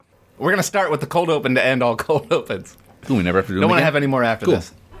We're going to start with the cold open to end all cold opens. Ooh, we never have to do them Don't want to again? have any more after Cool.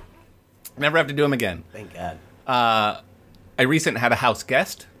 this. Never have to do them again. Thank God. I recently had a house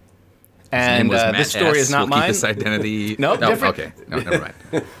guest, His name and was Matt this story S. is not We'll mine. Keep his identity. Nope, different. Okay. No, never mind.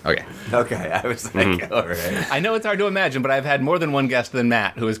 Okay. Okay, I was like, all right. I know it's hard to imagine, but I've had more than one guest than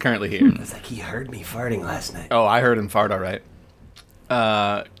Matt, who is currently here. It's like he heard me farting last night. Oh, I heard him fart all right.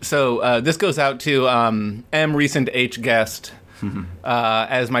 So this goes out to M, recent H guest.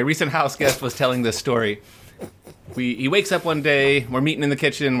 As my recent house guest was telling this story, he wakes up one day, we're meeting in the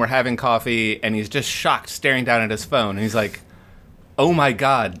kitchen, we're having coffee, and he's just shocked, staring down at his phone. And he's like, oh my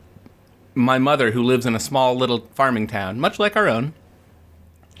God, my mother, who lives in a small little farming town, much like our own,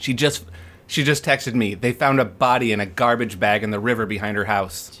 she just texted me. They found a body in a garbage bag in the river behind her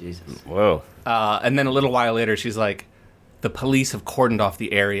house. Jesus. Whoa. And then a little while later, she's like, the police have cordoned off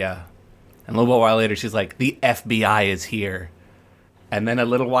the area. And a little while later, she's like, the FBI is here. And then a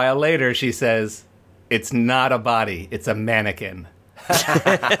little while later, she says, it's not a body, it's a mannequin. Yes.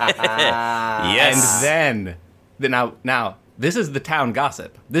 And then, now, this is the town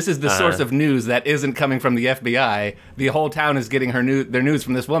gossip. This is the source of news that isn't coming from the FBI. The whole town is getting their news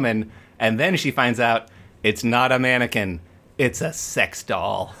from this woman. And then she finds out it's not a mannequin, it's a sex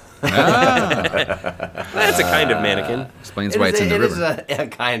doll. That's a kind of mannequin. Explains why it's in the river. It is a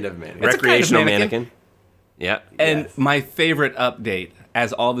kind of mannequin. It's a kind of Recreational mannequin. mannequin. Yeah. And Yes. my favorite update,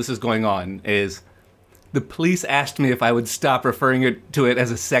 as all this is going on, is the police asked me if I would stop referring to it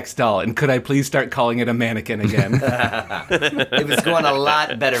as a sex doll, and could I please start calling it a mannequin again? It was going a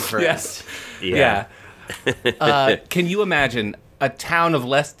lot better first. Yes. Yeah. Can you imagine a town of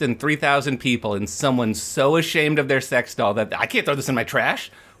less than 3,000 people and someone so ashamed of their sex doll that I can't throw this in my trash?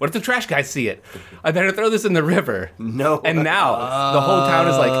 What if the trash guys see it? I better throw this in the river. No. And now the whole town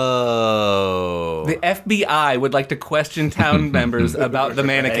is like, Oh. the FBI would like to question town members about the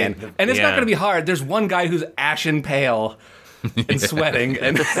mannequin. And it's not Yeah. going to be hard. There's one guy who's ashen pale and sweating,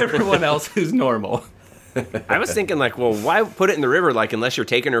 and everyone else who's normal. I was thinking, like, well, why put it in the river, like, unless you're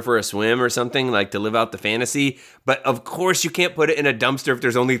taking her for a swim or something, like, to live out the fantasy? But, of course, you can't put it in a dumpster if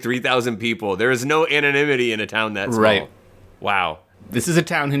there's only 3,000 people. There is no anonymity in a town that small. Right. Wow. This is a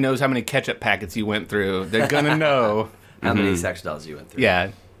town who knows how many ketchup packets you went through. They're going to know. How many sex dolls you went through?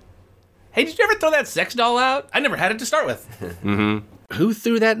 Yeah. Hey, did you ever throw that sex doll out? I never had it to start with. Who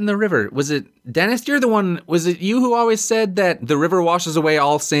threw that in the river? Was it Dennis? You're the one. Was it you who always said that the river washes away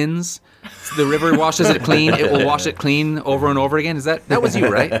all sins? The river washes it clean. It will wash it clean over and over again. That was you,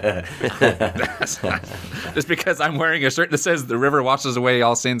 right? Just because I'm wearing a shirt that says the river washes away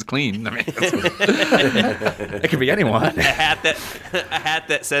all sins clean. I mean, it could be anyone. A hat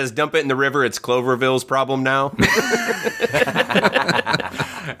that says, dump it in the river, it's Cloverville's problem now.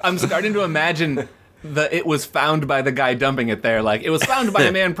 I'm starting to imagine it was found by the guy dumping it there. Like, it was found by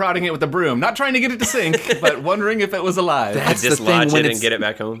a man prodding it with a broom. Not trying to get it to sink, but wondering if it was alive. That's the thing, Dislodge when it and it's- get it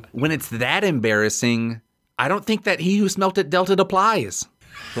back home. When it's that embarrassing, I don't think that he who smelt it dealt it applies.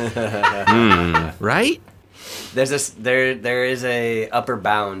 Right? There is a upper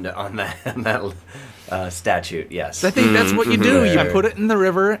bound on that statute. Yes. I think that's what you do. You put it in the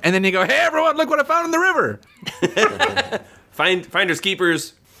river, and then you go, hey, everyone, look what I found in the river. Finders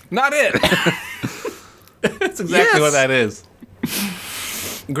keepers. Not it. That's exactly what that is.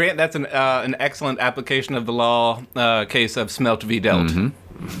 Grant, that's an excellent application of the law case of smelt v. dealt.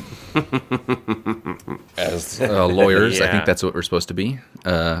 As lawyers, I Yeah. think that's what we're supposed to be.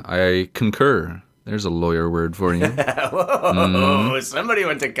 I concur. There's a lawyer word for you. Oh, somebody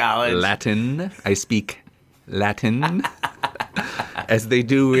went to college. Latin. I speak Latin, as they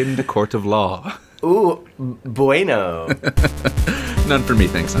do in the court of law. Ooh, bueno. None for me,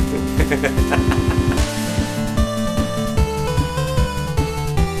 thanks, son.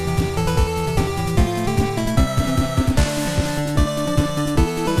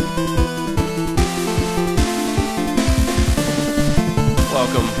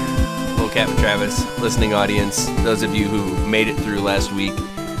 Welcome, Lil Captain Travis, listening audience, those of you who made it through last week.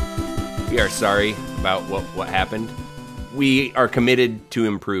 We are sorry about what happened. We are committed to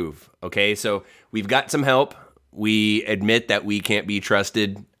improve, okay? So we've got some help. We admit that we can't be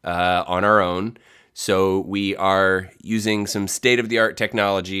trusted on our own. So we are using some state-of-the-art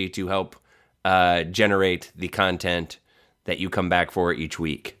technology to help generate the content that you come back for each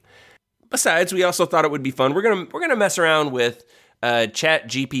week. Besides, we also thought it would be fun. We're gonna mess around with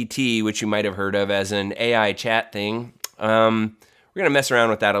ChatGPT, which you might have heard of as an AI chat thing. We're gonna mess around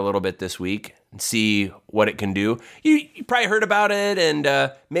with that a little bit this week and see what it can do. You probably heard about it,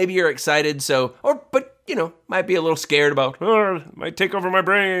 and maybe you're excited. But might be a little scared about, it might take over my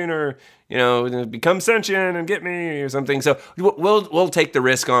brain or, become sentient and get me or something. So we'll take the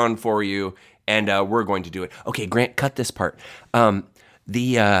risk on for you, and we're going to do it. Okay, Grant, cut this part.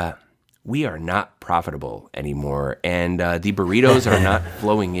 We are not profitable anymore, and the burritos are not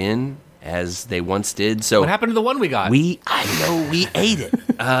flowing in as they once did. So what happened to the one we got? We ate it.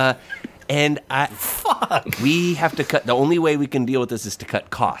 Fuck. We have to cut. The only way we can deal with this is to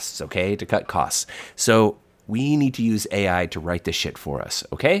cut costs, okay? To cut costs. So we need to use AI to write this shit for us,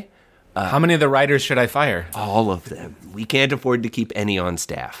 okay? How many of the writers should I fire? All of them. We can't afford to keep any on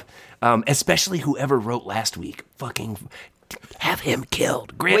staff. Especially whoever wrote last week. Fucking have him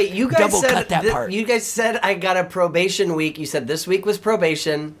killed. Grant, wait, you guys said cut that part. You guys said I got a probation week. You said this week was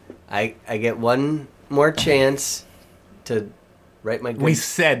probation. I get one more chance to write my good We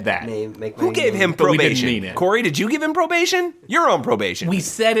said that. name. Who gave him But we didn't probation? mean it. Corey, did you give him probation? You're on probation. We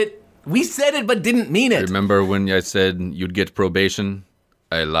said it, but didn't mean it. Remember when I said you'd get probation?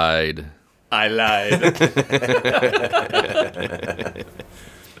 I lied. I lied.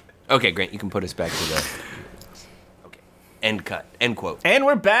 Okay, Grant, you can put us back to the... Okay. End cut. End quote. And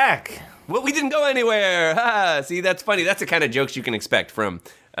we're back. Well, we didn't go anywhere. See, that's funny. That's the kind of jokes you can expect from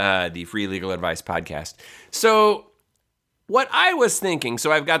the Free Legal Advice podcast. So what I was thinking,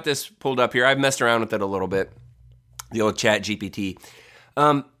 so I've got this pulled up here. I've messed around with it a little bit, the old ChatGPT.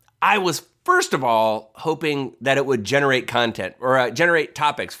 I was, first of all, hoping that it would generate content or generate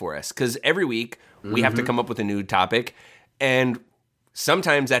topics for us, because every week we have to come up with a new topic, and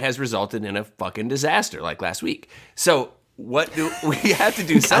sometimes that has resulted in a fucking disaster, like last week. So we have to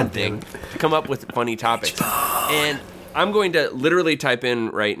do something to come up with funny topics. And I'm going to literally type in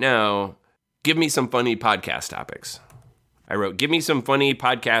right now, give me some funny podcast topics. I wrote, give me some funny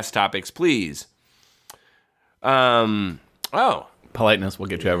podcast topics, please. Politeness will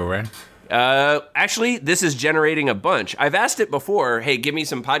get you everywhere. Actually, this is generating a bunch. I've asked it before, hey, give me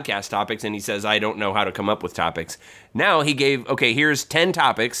some podcast topics, and he says, I don't know how to come up with topics. Now he gave, okay, here's 10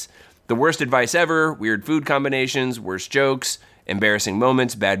 topics. The worst advice ever, weird food combinations, worst jokes, embarrassing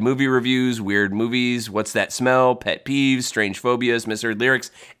moments, bad movie reviews, weird movies, what's that smell, pet peeves, strange phobias, misheard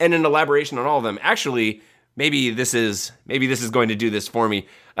lyrics, and an elaboration on all of them. Actually, maybe this is going to do this for me.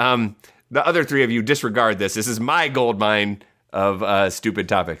 The other three of you disregard this. This is my gold mine of stupid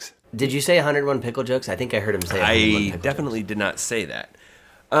topics. Did you say 101 pickle jokes? I think I heard him say 101 I pickle definitely did not say that.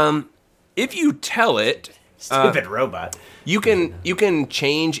 If you tell it, Stupid robot. you can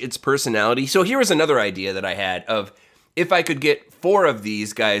change its personality. So here was another idea that I had of if I could get 4 of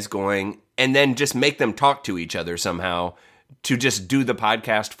these guys going and then just make them talk to each other somehow to just do the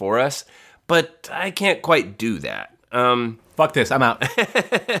podcast for us. But I can't quite do that. Fuck this, I'm out.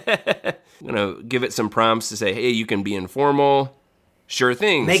 I'm going to give it some prompts to say, hey, you can be informal. Sure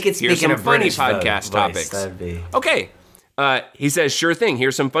thing. Make it Here's speak in some a funny British podcast voice. topics. That'd be... Okay. He says, sure thing.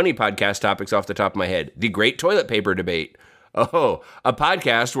 Here's some funny podcast topics off the top of my head. The Great Toilet Paper Debate. Oh, a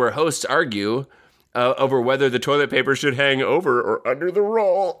podcast where hosts argue over whether the toilet paper should hang over or under the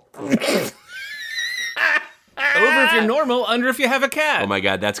roll. Over if you're normal, under if you have a cat. Oh my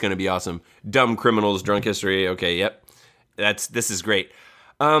God, that's going to be awesome. Dumb criminals, drunk history. Okay, yep. This is great.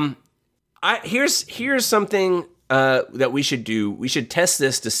 Here's something that we should do. We should test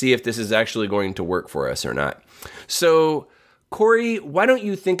this to see if this is actually going to work for us or not. So, Corey, why don't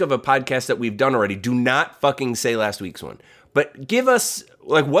you think of a podcast that we've done already? Do not fucking say last week's one. But give us,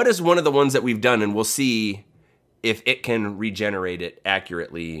 what is one of the ones that we've done, and we'll see if it can regenerate it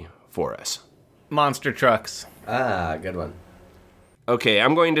accurately for us. Monster trucks. Ah, good one. Okay,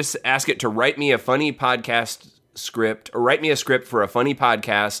 I'm going to ask it to write me a funny podcast script, or write me a script for a funny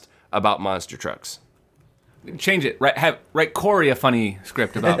podcast about monster trucks. Change it. Write Corey a funny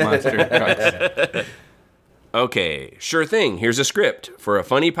script about monster trucks. Okay, sure thing. Here's a script for a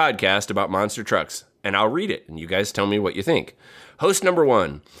funny podcast about monster trucks, and I'll read it, and you guys tell me what you think. Host number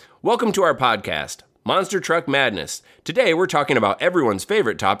 1, welcome to our podcast, Monster Truck Madness. Today we're talking about everyone's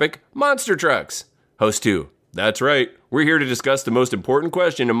favorite topic, monster trucks. Host 2, that's right. We're here to discuss the most important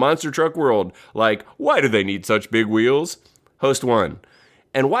question in monster truck world, like, why do they need such big wheels? Host 1,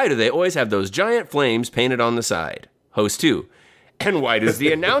 and why do they always have those giant flames painted on the side? Host 2, and why does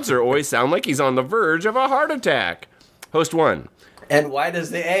the announcer always sound like he's on the verge of a heart attack? Host 1. And why does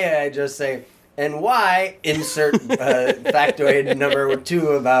the AI just say, and why insert factoid number 2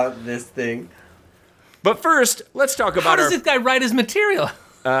 about this thing? But first, let's talk about How does this guy write his material?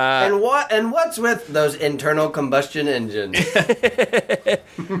 And what's with those internal combustion engines? I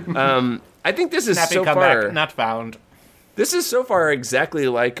think this is Snappy so comeback, far... not found. This is so far exactly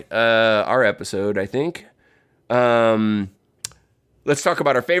like our episode, I think. Let's talk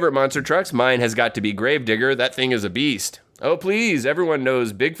about our favorite monster trucks. Mine has got to be Gravedigger. That thing is a beast. Oh, please. Everyone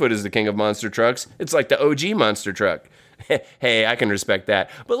knows Bigfoot is the king of monster trucks. It's like the OG monster truck. Hey, I can respect that.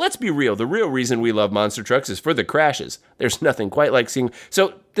 But let's be real. The real reason we love monster trucks is for the crashes. There's nothing quite like seeing...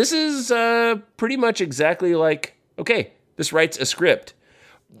 So this is pretty much exactly like, okay, this writes a script.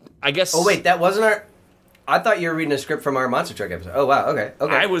 I guess... Oh, wait, that wasn't our... I thought you were reading a script from our monster truck episode. Oh, wow, okay.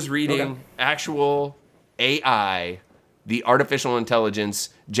 I was reading actual AI, the artificial intelligence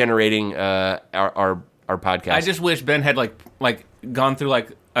generating our podcast. I just wish Ben had like gone through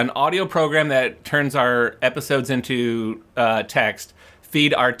like an audio program that turns our episodes into text,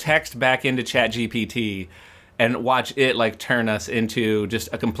 feed our text back into ChatGPT, and watch it like turn us into just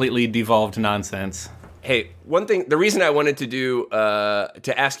a completely devolved nonsense. Hey, one thing, the reason I wanted to do,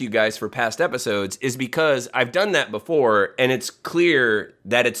 to ask you guys for past episodes is because I've done that before, and it's clear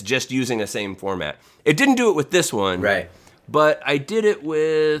that it's just using the same format. It didn't do it with this one. Right. But I did it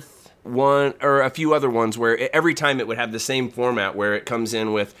with one, or a few other ones where every time it would have the same format where it comes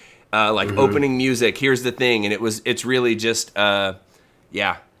in with, opening music, here's the thing, and it's really just,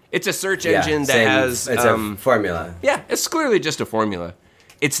 it's a search engine that has... It's a formula. Yeah, it's clearly just a formula.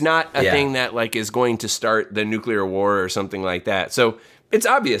 It's not a thing that like is going to start the nuclear war or something like that. So it's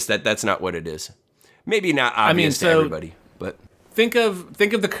obvious that that's not what it is. Maybe not obvious to everybody, but think of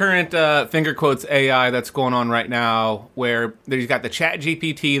the current finger quotes AI that's going on right now, where you've got the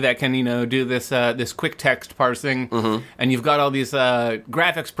ChatGPT that can do this quick text parsing, and you've got all these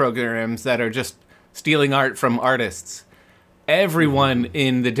graphics programs that are just stealing art from artists. Everyone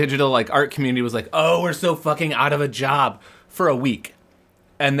in the digital art community was like, "Oh, we're so fucking out of a job," for a week.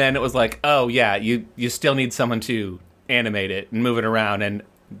 And then it was like, oh, yeah, you still need someone to animate it and move it around and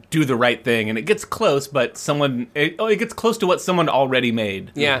do the right thing. And it gets close, but it gets close to what someone already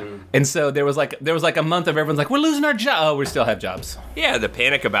made. Yeah. And so there was like a month of everyone's like, we're losing our job. Oh, we still have jobs. Yeah, the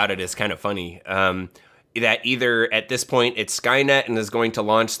panic about it is kind of funny. That either at this point it's Skynet and is going to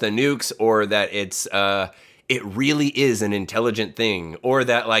launch the nukes, or that it really is an intelligent thing, or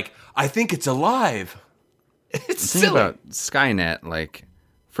that I think it's alive. It's silly. The thing about Skynet,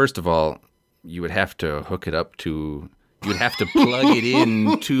 first of all, you would have to hook it up to... You'd have to plug it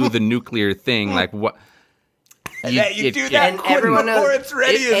into the nuclear thing. What? You do that before it's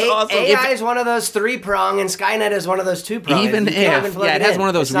ready is awesome. AI is one of those 3-prong, and Skynet is one of those 2-prong. Even if... it has one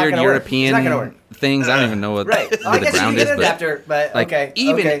of those weird European things. I don't even know what the ground is. But okay.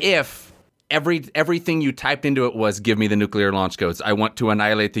 If everything you typed into it was, give me the nuclear launch codes, I want to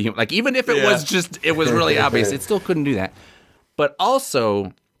annihilate the human... even if it was really obvious, it still couldn't do that. But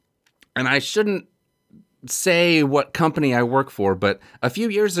also... And I shouldn't say what company I work for, but a few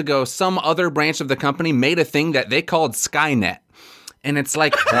years ago, some other branch of the company made a thing that they called Skynet. And it's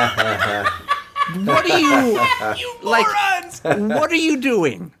like, what are you... You morons! What are you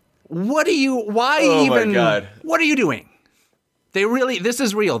doing? My God. What are you doing? This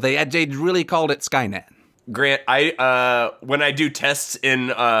is real. They really called it Skynet. Grant, when I do tests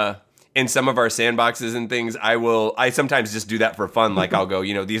in some of our sandboxes and things, I sometimes just do that for fun. I'll go,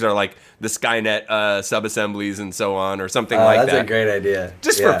 these are the Skynet subassemblies and so on, or something like that. That's a great idea.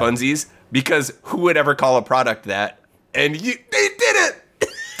 Just for funsies, because who would ever call a product that? And they did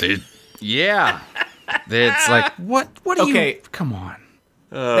it! Yeah. It's like, what are you... Come on.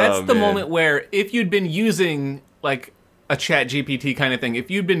 That's the moment where if you'd been using a ChatGPT kind of thing, if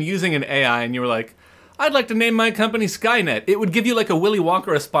you'd been using an AI and you were like, I'd like to name my company Skynet, it would give you a Willy Wonka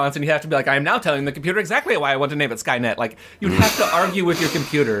response, and you have to be like, I am now telling the computer exactly why I want to name it Skynet. You'd have to argue with your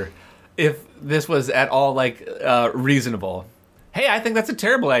computer if this was at all reasonable. Hey, I think that's a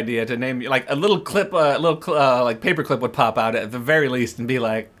terrible idea to name a little clip, paper clip would pop out at the very least and be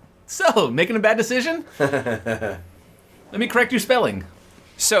like, so making a bad decision? Let me correct your spelling.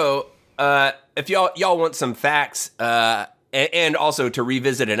 So, if y'all want some facts, and also to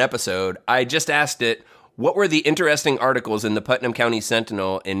revisit an episode, I just asked it, what were the interesting articles in the Putnam County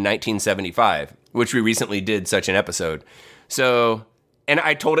Sentinel in 1975, which we recently did such an episode. So, and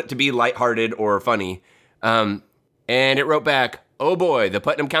I told it to be lighthearted or funny, and it wrote back, oh boy, the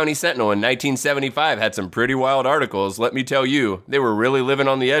Putnam County Sentinel in 1975 had some pretty wild articles, let me tell you. They were really living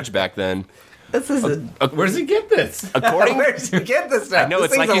on the edge back then. Where does he get this? Where does he get this stuff? I know,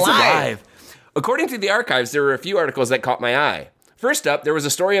 this it's like he's alive. alive. According to the archives, there were a few articles that caught my eye. First up, there was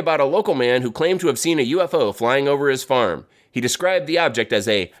a story about a local man who claimed to have seen a UFO flying over his farm. He described the object as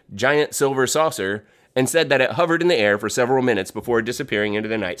a giant silver saucer and said that it hovered in the air for several minutes before disappearing into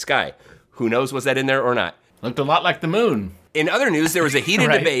the night sky. Who knows, was that in there or not? Looked a lot like the moon. In other news, there was a heated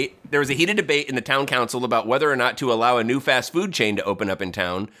debate. There was a heated debate in the town council about whether or not to allow a new fast food chain to open up in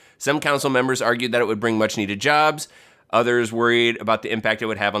town. Some council members argued that it would bring much needed jobs. Others worried about the impact it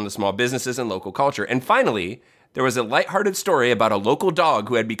would have on the small businesses and local culture. And finally, there was a lighthearted story about a local dog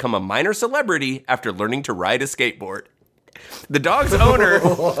who had become a minor celebrity after learning to ride a skateboard. The dog's owner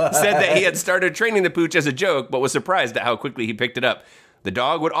said that he had started training the pooch as a joke, but was surprised at how quickly he picked it up. The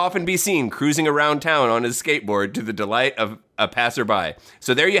dog would often be seen cruising around town on his skateboard to the delight of a passerby.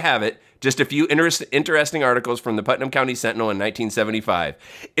 So there you have it. Just a few interesting articles from the Putnam County Sentinel in 1975.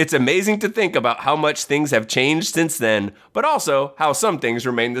 It's amazing to think about how much things have changed since then, but also how some things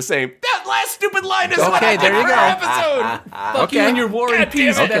remain the same. That last stupid line is Okay, there you go. Fuck Okay. you and your War and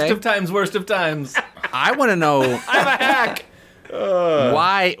Peace, Okay. best of times, worst of times. I want to know I'm a hack.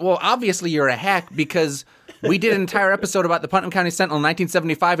 why. Well, obviously you're a hack because we did an entire episode about the Putnam County Sentinel in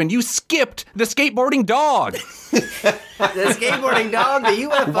 1975, and you skipped the skateboarding dog. The skateboarding dog, the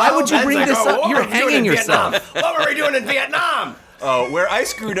UFO. Why would you bring this up? what You're were we doing hanging in yourself. Vietnam? What were we doing in Vietnam? Oh, where I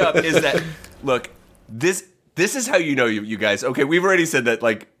screwed up is that, look, this is how you know you guys. Okay, we've already said that,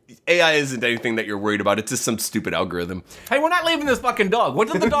 like, AI isn't anything that you're worried about. It's just some stupid algorithm. Hey, we're not leaving this fucking dog. What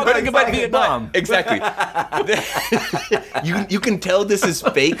did the dog think about Vietnam? Exactly. you can tell this is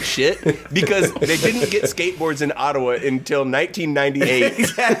fake shit because they didn't get skateboards in Ottawa until 1998.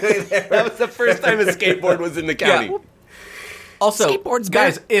 Exactly. That was the first time a skateboard was in the county. Yeah. Also, Skateboards,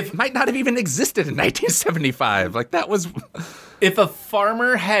 guys, if might not have even existed in 1975. Like that was. if a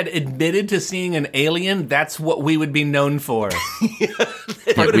farmer had admitted to seeing an alien, that's what we would be known for.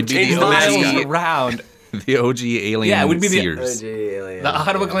 Like, would've we'd be changed the the Miles mascot. around. The OG alien Yeah, it would be the- seers. The The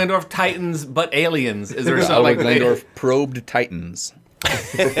Ottawa Glandorf Titans, but aliens. Is there The something Ottawa like Glandorf probed titans.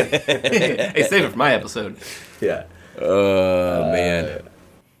 Hey, save it for my episode. Yeah. Oh, man.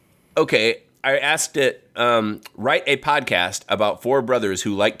 Okay, I asked it, write a podcast about four brothers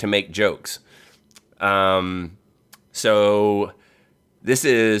who like to make jokes. So this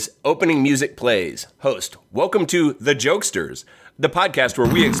is Opening Music Plays. Host, welcome to The Jokesters, the podcast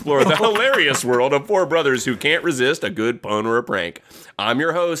where we explore the hilarious world of four brothers who can't resist a good pun or a prank. I'm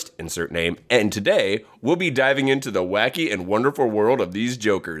your host, insert name, and today we'll be diving into the wacky and wonderful world of these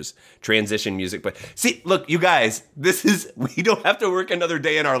jokers. Transition music play. See, look, you guys, we don't have to work another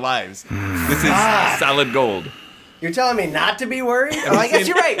day in our lives. This is solid gold. You're telling me not to be worried? Oh, I guess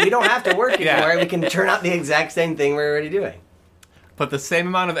you're right. We don't have to work anymore. We can turn out the exact same thing we're already doing. Put the same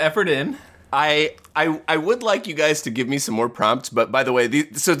amount of effort in. I would like you guys to give me some more prompts, but by the way,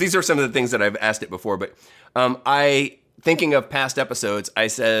 these are some of the things that I've asked it before, but thinking of past episodes, I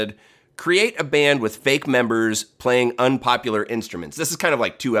said, create a band with fake members playing unpopular instruments. This is kind of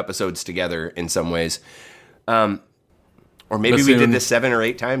like 2 episodes together in some ways. Or maybe we did this 7 or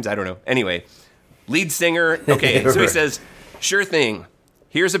 8 times, I don't know. Anyway, lead singer, okay, so he says, sure thing.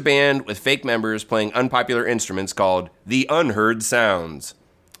 Here's a band with fake members playing unpopular instruments called The Unheard Sounds.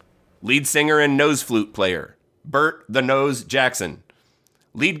 Lead singer and nose flute player, Bert the Nose Jackson.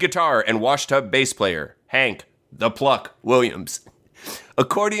 Lead guitar and washtub bass player, Hank the Pluck Williams.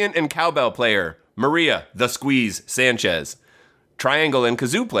 Accordion and cowbell player, Maria the Squeeze Sanchez. Triangle and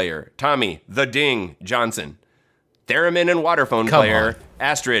kazoo player, Tommy the Ding Johnson. Theremin and waterphone player,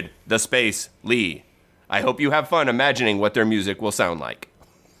 Astrid the Space Lee. I hope you have fun imagining what their music will sound like.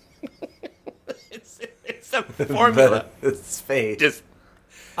 it's a formula. It's fake. Just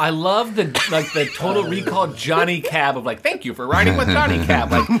I love the Total Recall Johnny Cab of like, thank you for riding with Johnny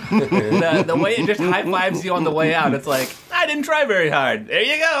Cab. Like the way it just high fives you on the way out. It's like, I didn't try very hard. There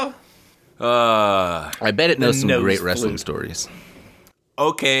you go. I bet it knows some nose great wrestling flute. stories.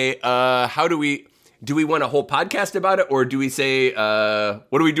 Okay, how do we want a whole podcast about it, or do we say,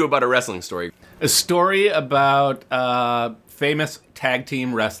 what do we do about a wrestling story? A story about famous tag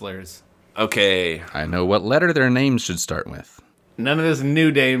team wrestlers. Okay. I know what letter their names should start with. None of this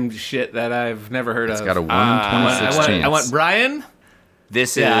new name shit that I've never heard It's of. got a 1 in 26 chance. I want Brian.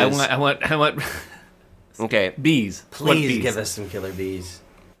 This Yeah, is... I want Okay. bees. What Please bees? give us some killer bees.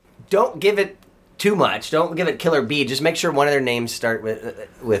 Don't give it too much. Don't give it killer bee. Just make sure one of their names start with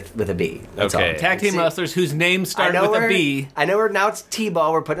a B. That's Okay. all. Tag team See, wrestlers whose names start with a B. I know now it's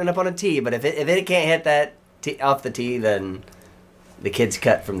T-ball. We're putting it up on a T. But if it can't hit that off the T, then the kid's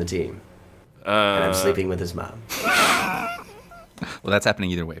cut from the team. And I'm sleeping with his mom. Well, that's happening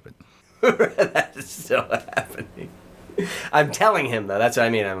either way, but That's still happening. I'm telling him though. That's what I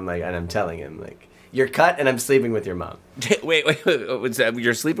mean. I'm telling him like you're cut and I'm sleeping with your mom. Wait. What's that?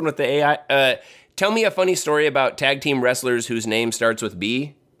 You're sleeping with the AI? Tell me a funny story about tag team wrestlers whose name starts with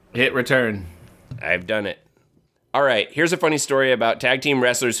B. Hit return. I've done it. All right, here's a funny story about tag team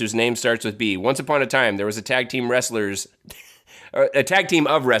wrestlers whose name starts with B. Once upon a time, there was a tag team of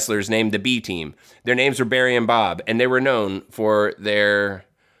wrestlers named the B Team. Their names were Barry and Bob, and they were known for their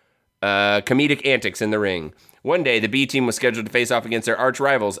comedic antics in the ring. One day, the B team was scheduled to face off against their arch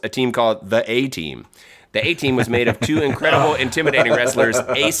rivals, a team called the A team. The A team was made of two incredible, intimidating wrestlers,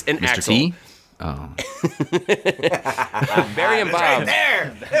 Ace and Mr. Axel. T? Oh. Barry and Bob. Right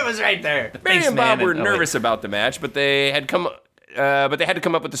there. It was right there. Barry and Bob were Oh, wait. nervous about the match, but they had to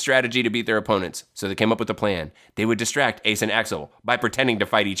come up with a strategy to beat their opponents. So they came up with a plan. They would distract Ace and Axel by pretending to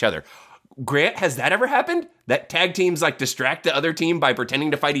fight each other. Grant, has that ever happened? That tag teams like distract the other team by pretending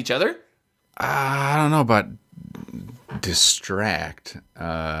to fight each other? I don't know about distract.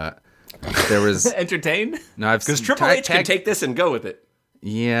 There was Entertain? no, I've Because Triple H can take this and go with it.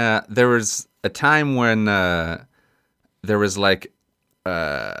 Yeah, there was a time when there was like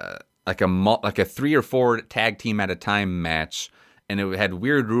a 3 or 4 tag team at a time match, and it had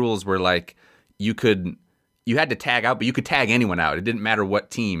weird rules where like you had to tag out, but you could tag anyone out. It didn't matter what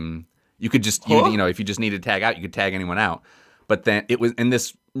team. You could just you know, if you just needed to tag out, you could tag anyone out. But then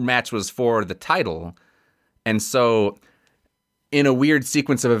this match was for the title, and so in a weird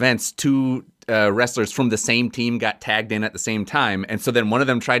sequence of events, 2 wrestlers from the same team got tagged in at the same time, and so then one of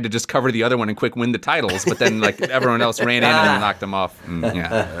them tried to just cover the other one and quick win the titles, but then like everyone else ran in and knocked them off.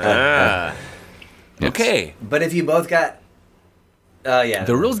 Yes. Okay. But if you both got... Oh, yeah.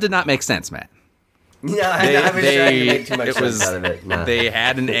 The rules did not make sense, Matt. No, I was trying to make too much sense out of it. No. They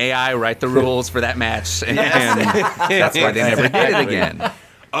had an AI write the rules for that match, and that's why they never did it again.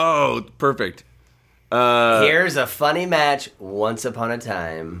 Oh, perfect. Here's a funny match once upon a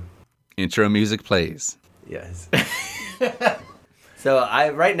time. Intro music plays. Yes. So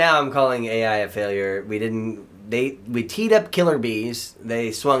right now I'm calling AI a failure. We teed up Killer Bees.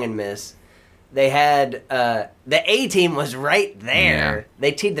 They swung and missed. They had the A team was right there. Yeah.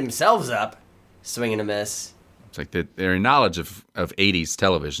 They teed themselves up, swing and a miss. It's like their knowledge of 80s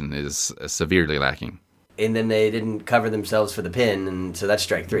television is severely lacking. And then they didn't cover themselves for the pin, and so that's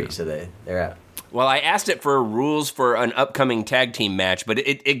strike 3. So they're out. Well, I asked it for rules for an upcoming tag team match, but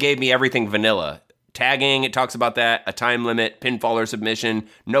it gave me everything vanilla. Tagging, it talks about that, a time limit, pinfall or submission,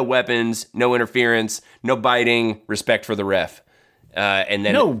 no weapons, no interference, no biting, respect for the ref. And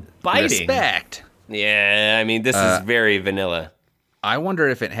then No biting. Respect. Yeah, I mean, this is very vanilla. I wonder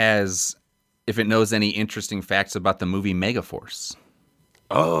if it knows any interesting facts about the movie Megaforce.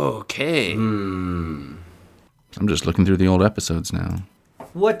 Okay. I'm just looking through the old episodes now.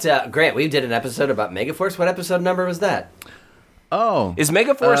 What, Grant, we did an episode about Megaforce. What episode number was that? Oh, Is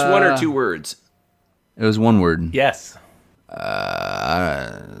Megaforce 1 or 2 words? it was one word. Yes.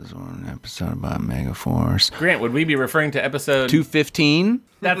 There's one episode about Megaforce. Grant, would we be referring to episode... 215,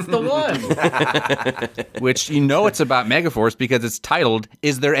 That's the one. which you know it's about Megaforce because it's titled,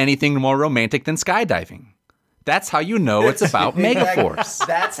 Is There Anything More Romantic Than Skydiving? That's how you know it's about Megaforce.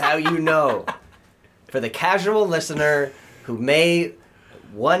 That's how you know. For the casual listener who may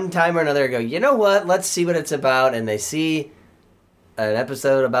one time or another go, you know what, let's see what it's about, and they see an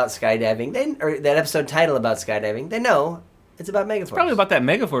episode about skydiving, or that episode title about skydiving, they know it's about Megaforce. Probably about that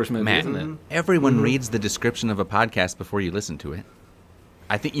Megaforce movie, Matt, isn't it? everyone reads the description of a podcast before you listen to it.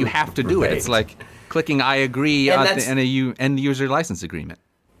 I think you have to do it. It's Right. like clicking I agree And on that's- the end user license agreement.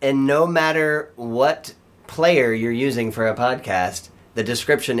 And no matter what player you're using for a podcast, the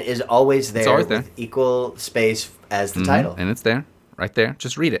description is always there, always there. with equal space as the title. And it's there, right there.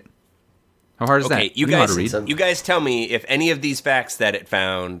 Just read it. How hard is Okay, that? you know how guys, to read. you guys tell me if any of these facts that it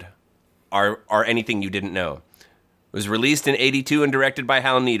found are anything you didn't know. It was released in '82 and directed by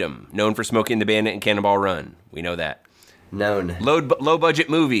Hal Needham, known for Smokey and the Bandit and Cannonball Run. We know that. Known. Low budget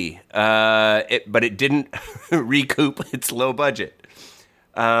movie, but it didn't recoup its low budget.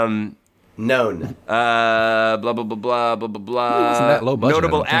 Known. Blah blah blah blah blah blah blah. wasn't that low budget, I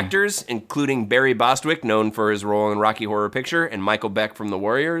Notable don't think. actors, including Barry Bostwick, known for his role in Rocky Horror Picture, and Michael Beck from The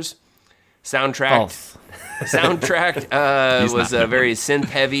Warriors. Soundtrack False. was very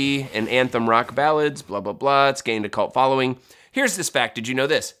synth-heavy and anthem rock ballads, blah, blah, blah. It's gained a cult following. Here's this fact. Did you know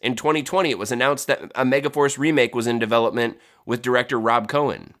this? In 2020, it was announced that a Megaforce remake was in development with director Rob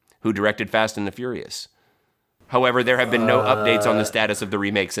Cohen, who directed Fast and the Furious. However, there have been no updates on the status of the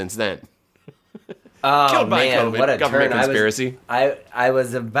remake since then. Oh, Killed by man, COVID. what a Government turn. conspiracy. I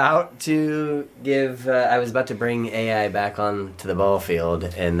was about to give, I was about to bring AI back on to the ball field,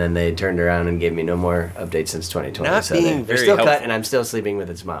 and then they turned around and gave me no more updates since 2020. Not so being they're very still helpful. cut, and I'm still sleeping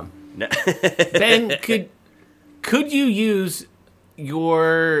with its mom. Ben, could you use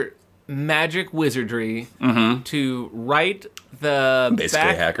your magic wizardry to write the Basically a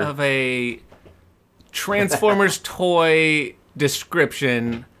back hacker. of a Transformers toy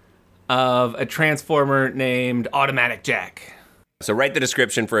description of a Transformer named Automatic Jack? So write the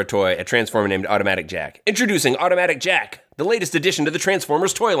description for a toy, a Transformer named Automatic Jack. Introducing Automatic Jack, the latest addition to the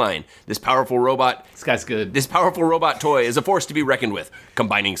Transformers toy line. This powerful robot toy is a force to be reckoned with,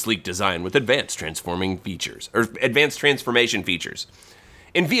 combining sleek design with advanced transformation features.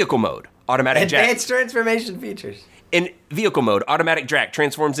 In vehicle mode, automatic Jack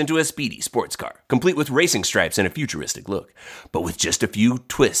transforms into a speedy sports car, complete with racing stripes and a futuristic look. But with just a few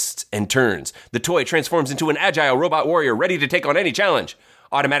twists and turns, the toy transforms into an agile robot warrior ready to take on any challenge.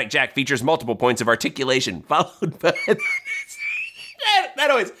 Automatic Jack features multiple points of articulation, followed by... that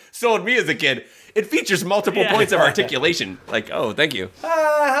always sold me as a kid. It features multiple points of articulation. Like, oh, thank you.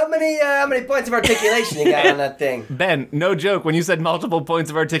 How many points of articulation you got on that thing? Ben, no joke. When you said multiple points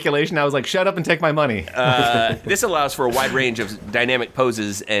of articulation, I was like, shut up and take my money. This allows for a wide range of dynamic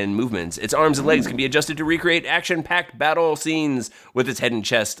poses and movements. Its arms and legs can be adjusted to recreate action-packed battle scenes with its head and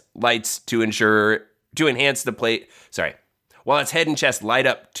chest lights to enhance the play. While its head and chest light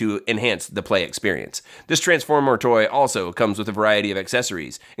up to enhance the play experience. This Transformer toy also comes with a variety of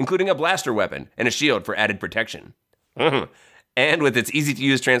accessories, including a blaster weapon and a shield for added protection. And with its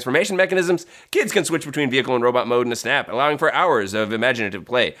easy-to-use transformation mechanisms, kids can switch between vehicle and robot mode in a snap, allowing for hours of imaginative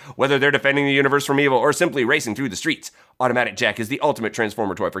play, whether they're defending the universe from evil or simply racing through the streets. Automatic Jack is the ultimate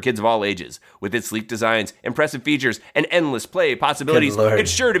Transformer toy for kids of all ages. With its sleek designs, impressive features, and endless play possibilities, it's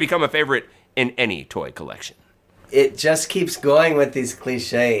sure to become a favorite in any toy collection. It just keeps going with these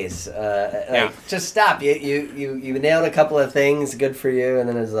cliches. Just stop. You nailed a couple of things. Good for you. And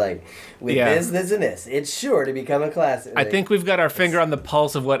then it's like, with this, and this, it's sure to become a classic. I think we've got our finger on the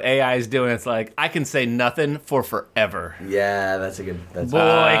pulse of what AI is doing. It's like, I can say nothing for forever. Yeah, that's a good... Boy,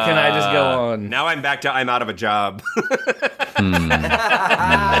 can I just go on. Now I'm back to I'm out of a job.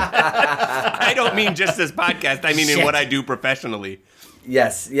 I don't mean just this podcast. I mean in what I do professionally.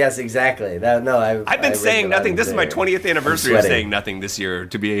 Yes, exactly. I've been saying nothing. This is my 20th anniversary of saying nothing this year,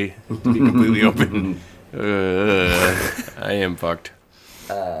 to be completely open. I am fucked.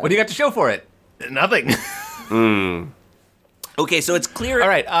 What do you got to show for it? Nothing. Okay, so it's clear. All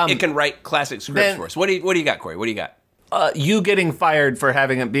right, it can write classic scripts for us. What do you got, Corey? What do you got? You getting fired for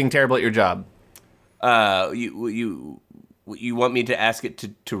being terrible at your job. You want me to ask it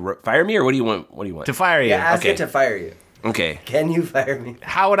to fire me, or what do you want? What do you want? To fire you. Yeah, ask it to fire you. Okay. Can you fire me?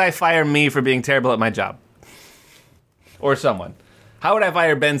 How would I fire me for being terrible at my job? Or someone. How would I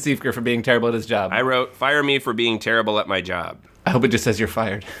fire Ben Siefker for being terrible at his job? I wrote, fire me for being terrible at my job. I hope it just says you're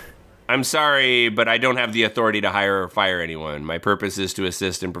fired. I'm sorry, but I don't have the authority to hire or fire anyone. My purpose is to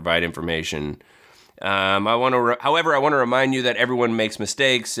assist and provide information. However, I want to remind you that everyone makes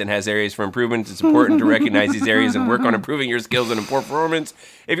mistakes and has areas for improvement. It's important to recognize these areas and work on improving your skills and performance.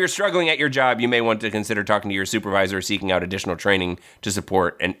 If you're struggling at your job, you may want to consider talking to your supervisor or seeking out additional training or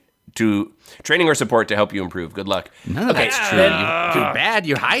support to help you improve. Good luck. None of that's true. Too bad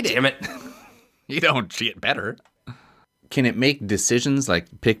you hide it. Damn it. You don't get better. Can it make decisions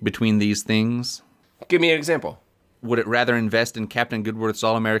like pick between these things? Give me an example. Would it rather invest in Captain Goodworth's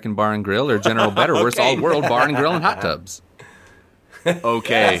All-American Bar and Grill or General Betterworth's All-World Bar and Grill and Hot Tubs?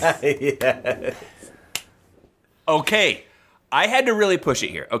 Okay. Yes. Okay. I had to really push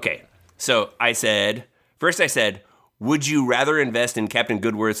it here. Okay. So I said, would you rather invest in Captain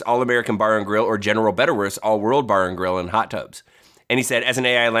Goodworth's All-American Bar and Grill or General Betterworth's All-World Bar and Grill and Hot Tubs? And he said, as an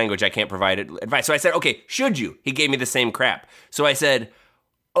AI language, I can't provide advice. So I said, okay, should you? He gave me the same crap. So I said,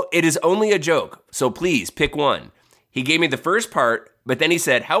 oh, it is only a joke, so please pick one. He gave me the first part, but then he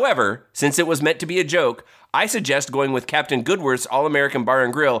said, however, since it was meant to be a joke, I suggest going with Captain Goodworth's All-American Bar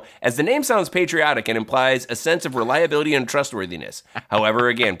and Grill, as the name sounds patriotic and implies a sense of reliability and trustworthiness. However,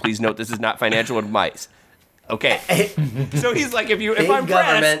 again, please note this is not financial advice. Okay. So he's like, if I'm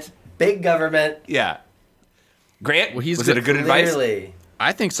pressed... Big government. Yeah. Grant, was it a good advice?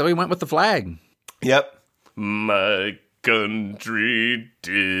 I think so. He went with the flag. Yep. My country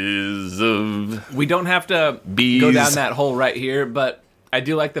is of We don't have to go down that hole right here, but I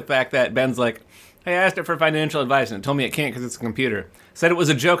do like the fact that Ben's like, hey, I asked it for financial advice, and it told me it can't because it's a computer. Said it was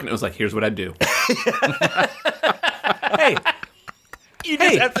a joke, and it was like, here's what I'd do. Hey, you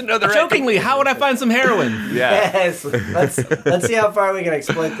just have to know the right jokingly, how would I find some heroin? Yeah. Yes. Let's see how far we can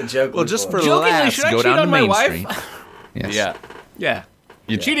exploit the joke. Well, just for Jokingly, laughs, should I go cheat down to on my Main wife? Street. Yes. Yeah. Yeah.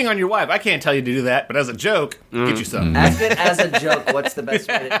 You're cheating on your wife. I can't tell you to do that, but as a joke, get you some. Ask it as a joke. What's the best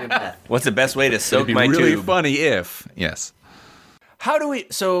way to do math? What's the best way to soak It'd be my really tube? funny if. Yes. How do we...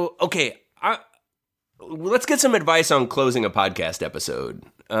 So, okay. Let's get some advice on closing a podcast episode.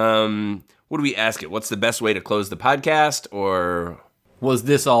 What do we ask it? What's the best way to close the podcast? Or... Was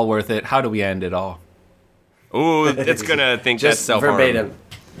this all worth it? How do we end it all? Oh, it's going to think that's Just self-harm. verbatim.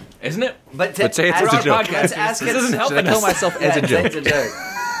 Isn't it? But say it's a joke. Let's ask This it. isn't helping Should I kill us. myself as a joke? It's a joke.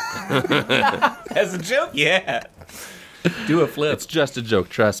 As a joke? Yeah. Do a flip. It's just a joke,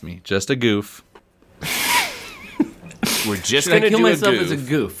 trust me. Just a goof. We're just Should I going to kill do myself a goof. as a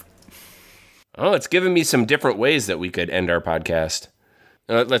goof? Oh, it's giving me some different ways that we could end our podcast.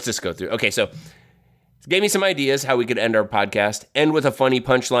 Let's just go through. Okay, so it gave me some ideas how we could end our podcast. End with a funny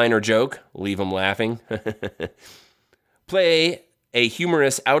punchline or joke. Leave them laughing. Play a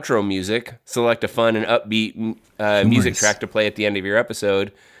humorous outro music. Select a fun and upbeat music track to play at the end of your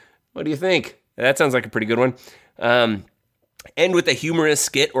episode. What do you think? That sounds like a pretty good one. End with a humorous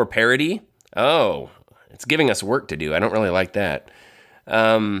skit or parody. Oh, it's giving us work to do. I don't really like that.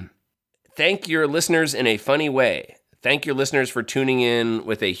 Thank your listeners in a funny way. Thank your listeners for tuning in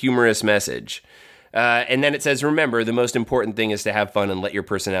with a humorous message. And then it says, remember, the most important thing is to have fun and let your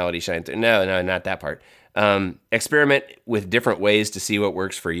personality shine through. No, not that part. Experiment with different ways to see what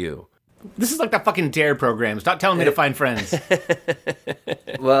works for you. This is like the fucking DARE program. Stop telling me to find friends.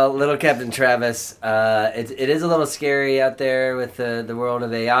 Well, little Captain Travis, it is a little scary out there with the world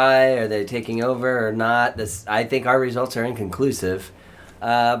of AI. Are they taking over or not? I think our results are inconclusive.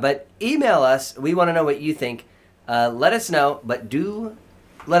 But email us. We want to know what you think. Let us know, but do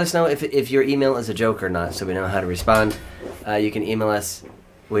let us know if your email is a joke or not, so we know how to respond. You can email us.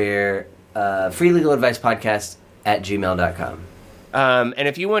 We're freelegaladvicepodcast@gmail.com. And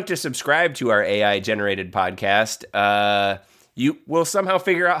if you want to subscribe to our AI-generated podcast, you will somehow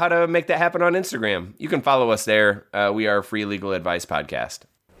figure out how to make that happen on Instagram. You can follow us there. We are Free Legal Advice Podcast.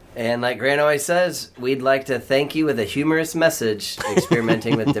 And like Grant always says, we'd like to thank you with a humorous message,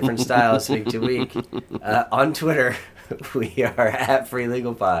 experimenting with different styles week to week. On Twitter, we are at Free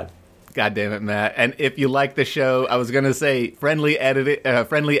Legal Pod. God damn it, Matt. And if you like the show, I was going to say friendly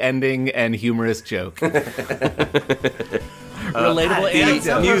ending and humorous joke. Relatable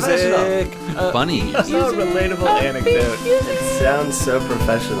anecdote. Music. Funny. A relatable anecdote. It sounds so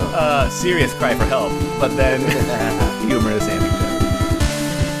professional. Serious cry for help, but then humorous anecdote.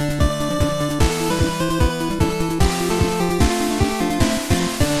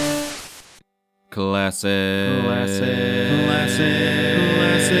 Classic.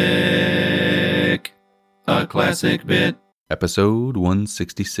 A classic bit. Episode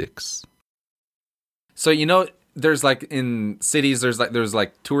 166. So, there's like in cities, there's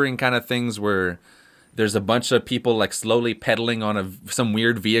like touring kind of things where there's a bunch of people like slowly pedaling on some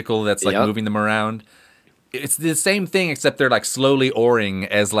weird vehicle that's like moving them around. It's the same thing, except they're like slowly oaring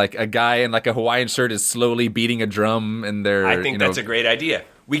as like a guy in like a Hawaiian shirt is slowly beating a drum, and they're. I think that's a great idea.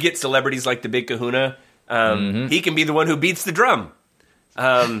 We get celebrities like the Big Kahuna. He can be the one who beats the drum. He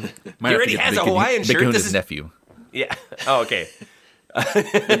already has a Hawaiian shirt. Big Kahuna's nephew. Yeah. Oh, okay.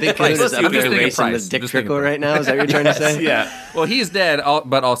 The Big Kahuna's up there racing with Dick Trickle right now. Is that what you're trying to say? Yeah. Well, he's dead,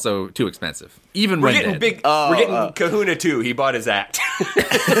 but also too expensive. Even We're when getting dead. big. We're getting Kahuna too. He bought his act.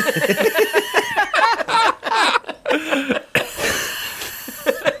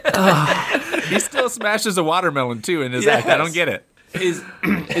 He still smashes a watermelon too in his act. I don't get it. Is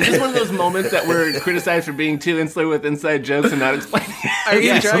this one of those moments that we're criticized for being too insular with inside jokes and not explaining? Are you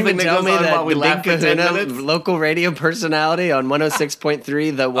trying to something that tell goes me on that while we the laugh Big for 10 Kahuna minutes? local radio personality on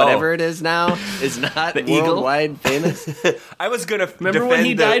 106.3, the whatever it is now, is not The Eagle? worldwide famous? I was gonna Remember when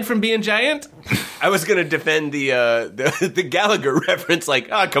he died from being giant? I was gonna defend the Gallagher reference. Like,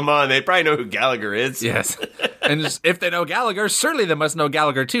 oh, come on, they probably know who Gallagher is. Yes. And if they know Gallagher, certainly they must know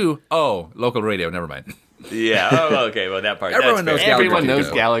Gallagher too. Oh, local radio, never mind. Yeah. Oh, okay. Well, that part. Everyone that's knows fair. Everyone Gallagher knows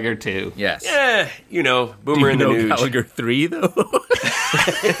too. Gallagher too. Yes. Yeah, Boomer Do in you the know news. Gallagher 3 though?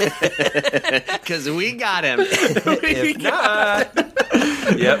 Because we got him. If not,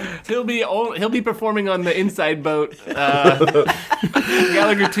 yep. He'll be performing on the Inside Boat. Gallagher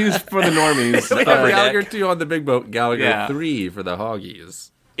 2's for the normies. Gallagher 2 on the big boat. Gallagher Yeah. 3 for the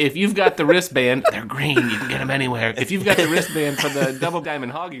hoggies. If you've got the wristband, they're green. You can get them anywhere. If you've got the wristband for the Double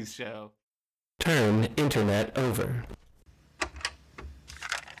Diamond Hoggies show. Turn internet over.